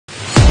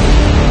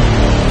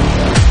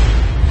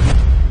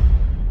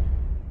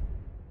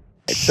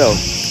So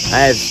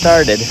I have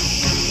started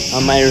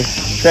on my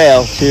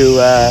trail to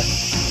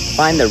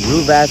find the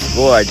Rouvas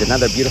Gorge,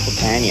 another beautiful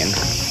canyon.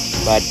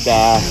 But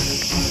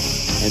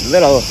there's a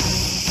little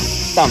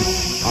stump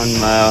on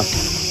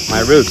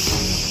my route.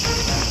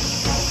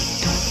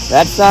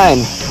 That sign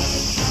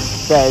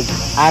says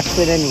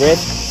accident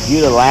risk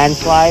due to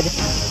landslide.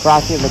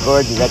 Crossing the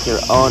gorge is at your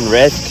own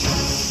risk.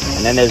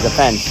 And then there's a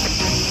fence.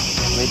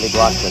 Completely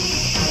blocks it.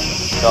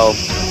 So,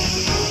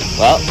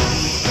 well,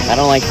 I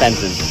don't like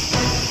fences.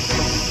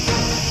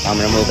 I'm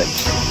gonna move it.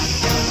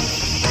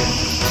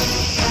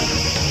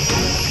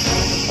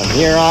 From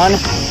here on,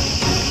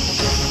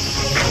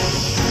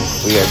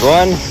 we are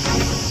going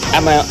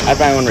at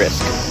my own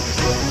risk.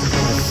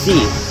 Let's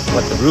see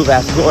what the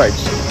Rouvas Gorge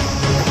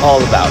is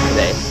all about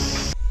today.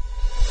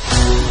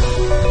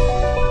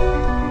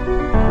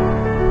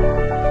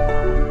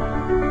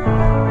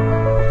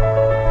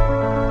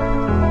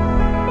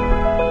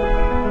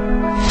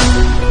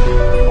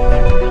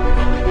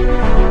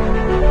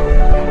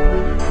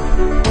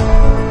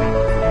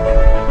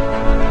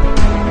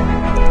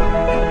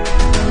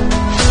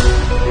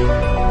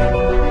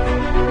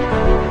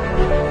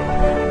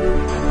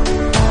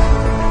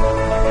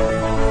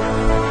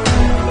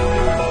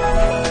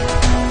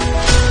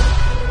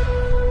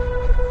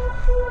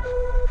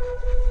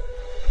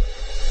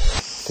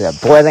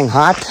 Boiling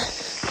hot,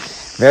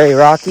 very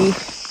rocky,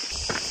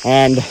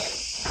 and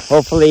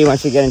hopefully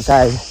once you get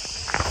inside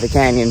the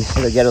canyon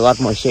it'll get a lot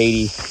more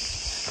shady,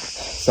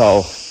 so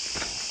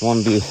it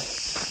won't be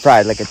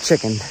fried like a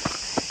chicken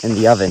in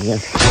the oven here.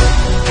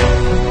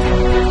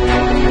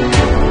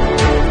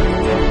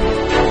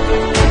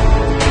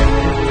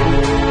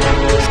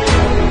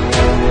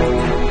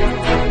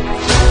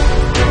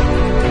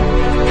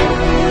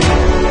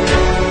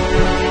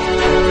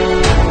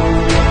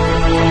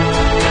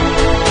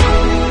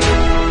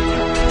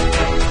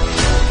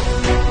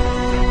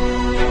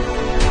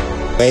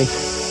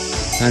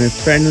 Kind of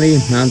friendly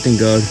mountain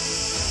goat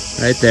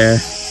right there.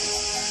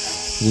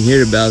 You can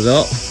hear the bells.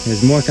 Oh,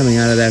 there's more coming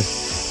out of there.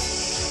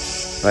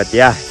 But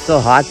yeah,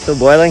 still hot, still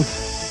boiling.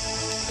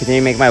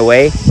 Continue to make my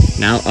way.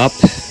 Now up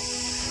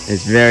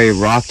this very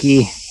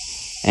rocky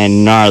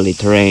and gnarly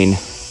terrain.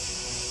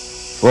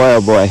 Boy,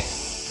 oh boy.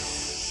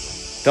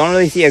 Don't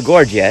really see a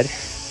gorge yet.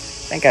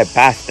 I think I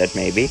passed it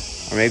maybe.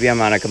 Or maybe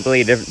I'm on a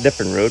completely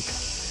different route.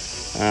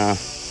 I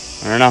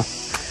don't know.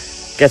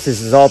 Guess this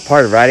is all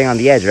part of riding on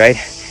the edge, right?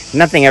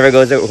 Nothing ever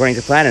goes according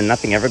to plan, and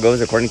nothing ever goes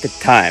according to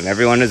time.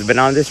 Everyone who's been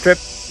on this trip,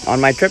 on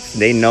my trips,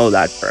 they know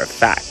that for a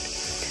fact.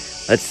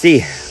 Let's see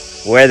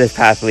where this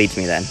path leads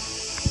me then.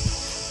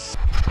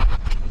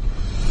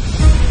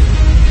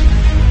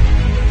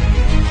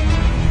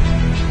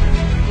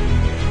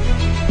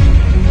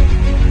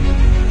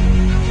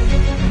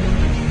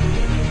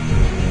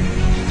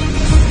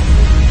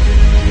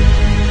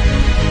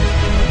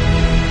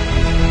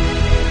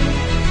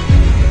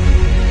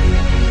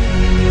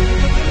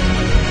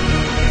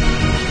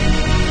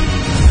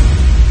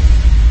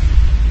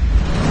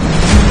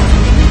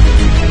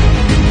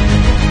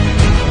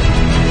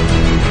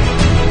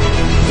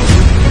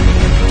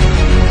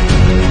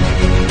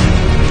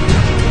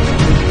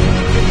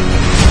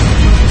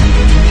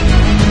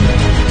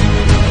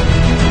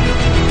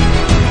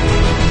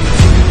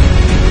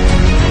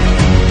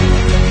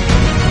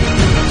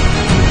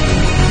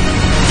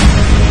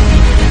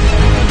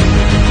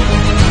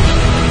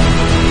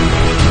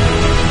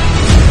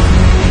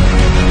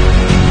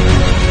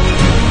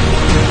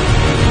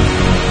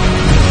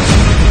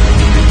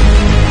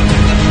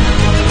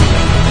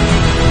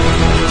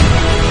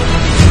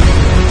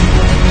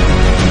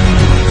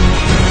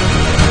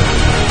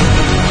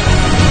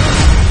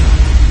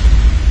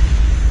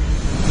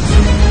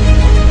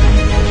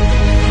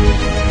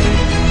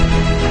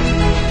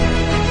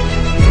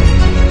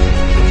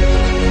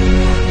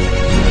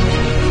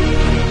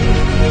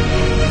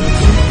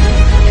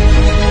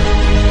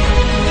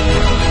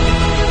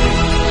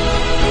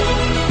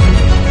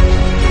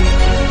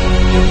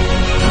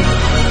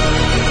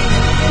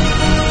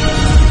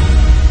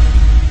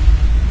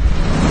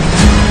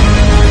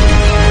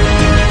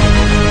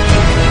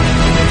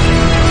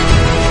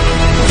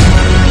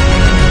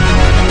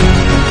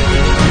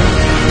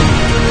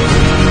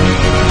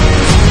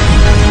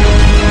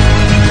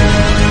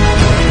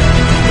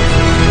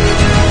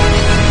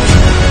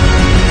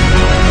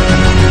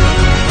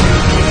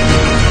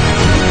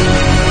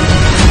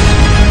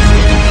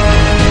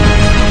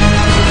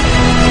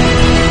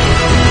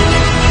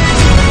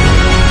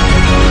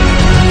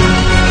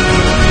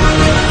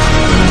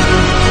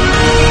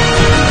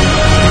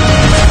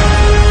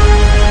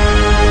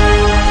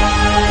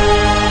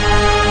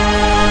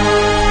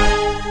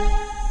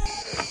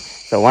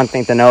 So one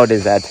thing to note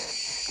is that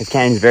this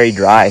canyon is very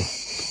dry.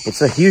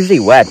 It's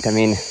usually wet. I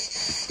mean,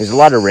 there's a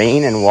lot of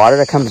rain and water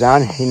that comes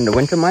down in the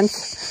winter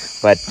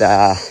months, but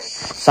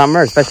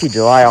summer, especially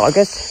July,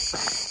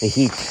 August, the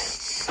heat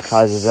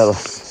causes a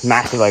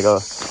massive,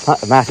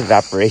 massive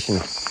evaporation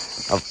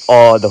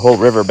of the whole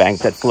riverbank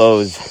that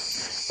flows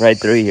right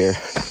through here,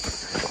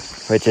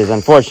 which is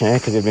unfortunate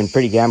because it's been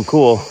pretty damn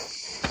cool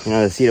you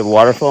know, to see the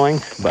water flowing,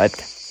 but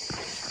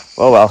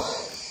oh well,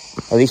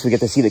 at least we get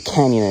to see the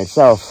canyon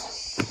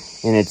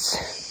itself in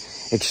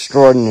its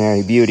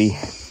extraordinary beauty.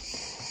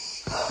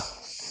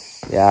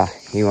 Yeah,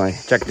 you want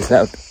to check this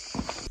out.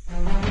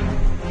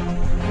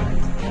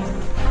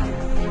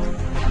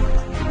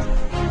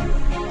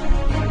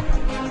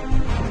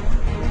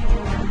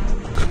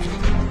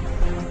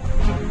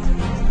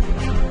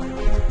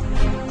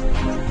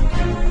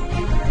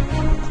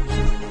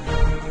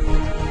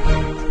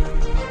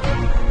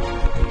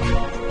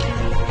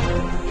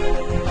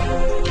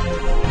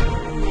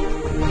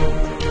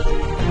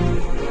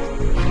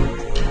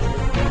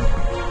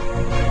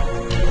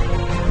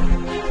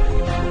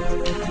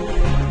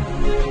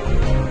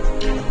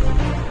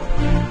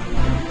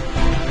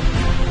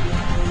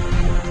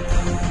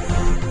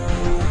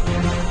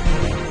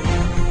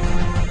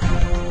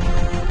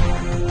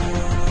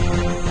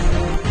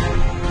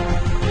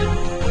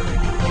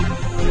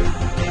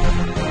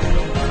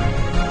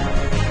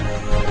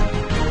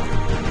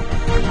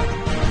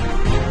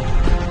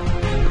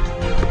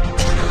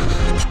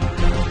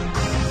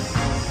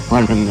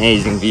 What an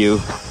amazing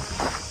view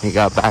we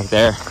got back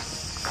there.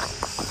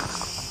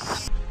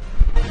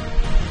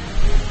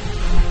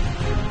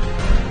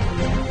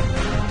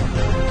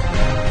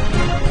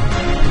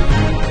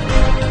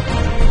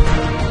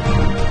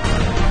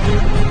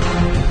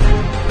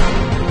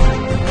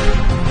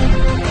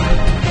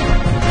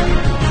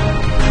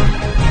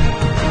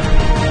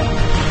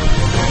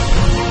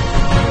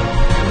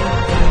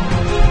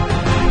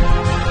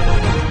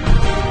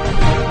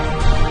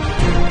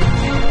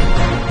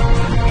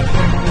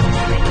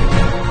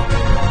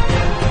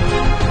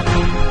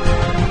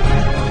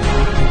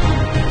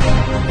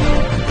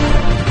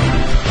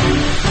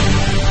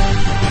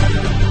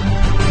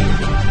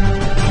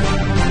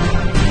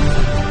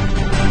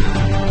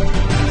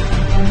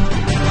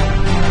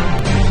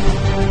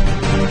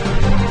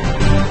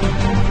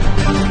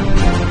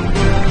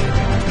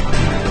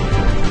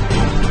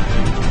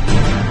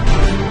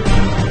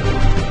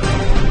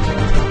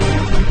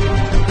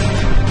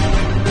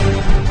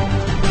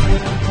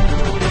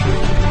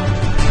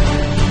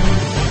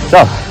 So,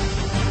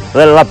 a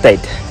little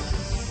update.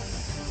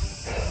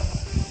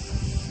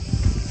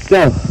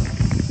 So,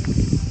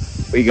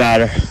 we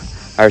got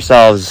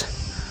ourselves,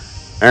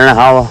 I don't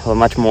know how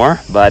much more,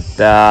 but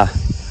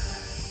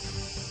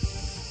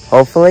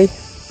hopefully,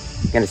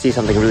 gonna see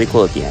something really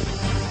cool at the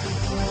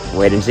end.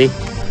 Wait and see.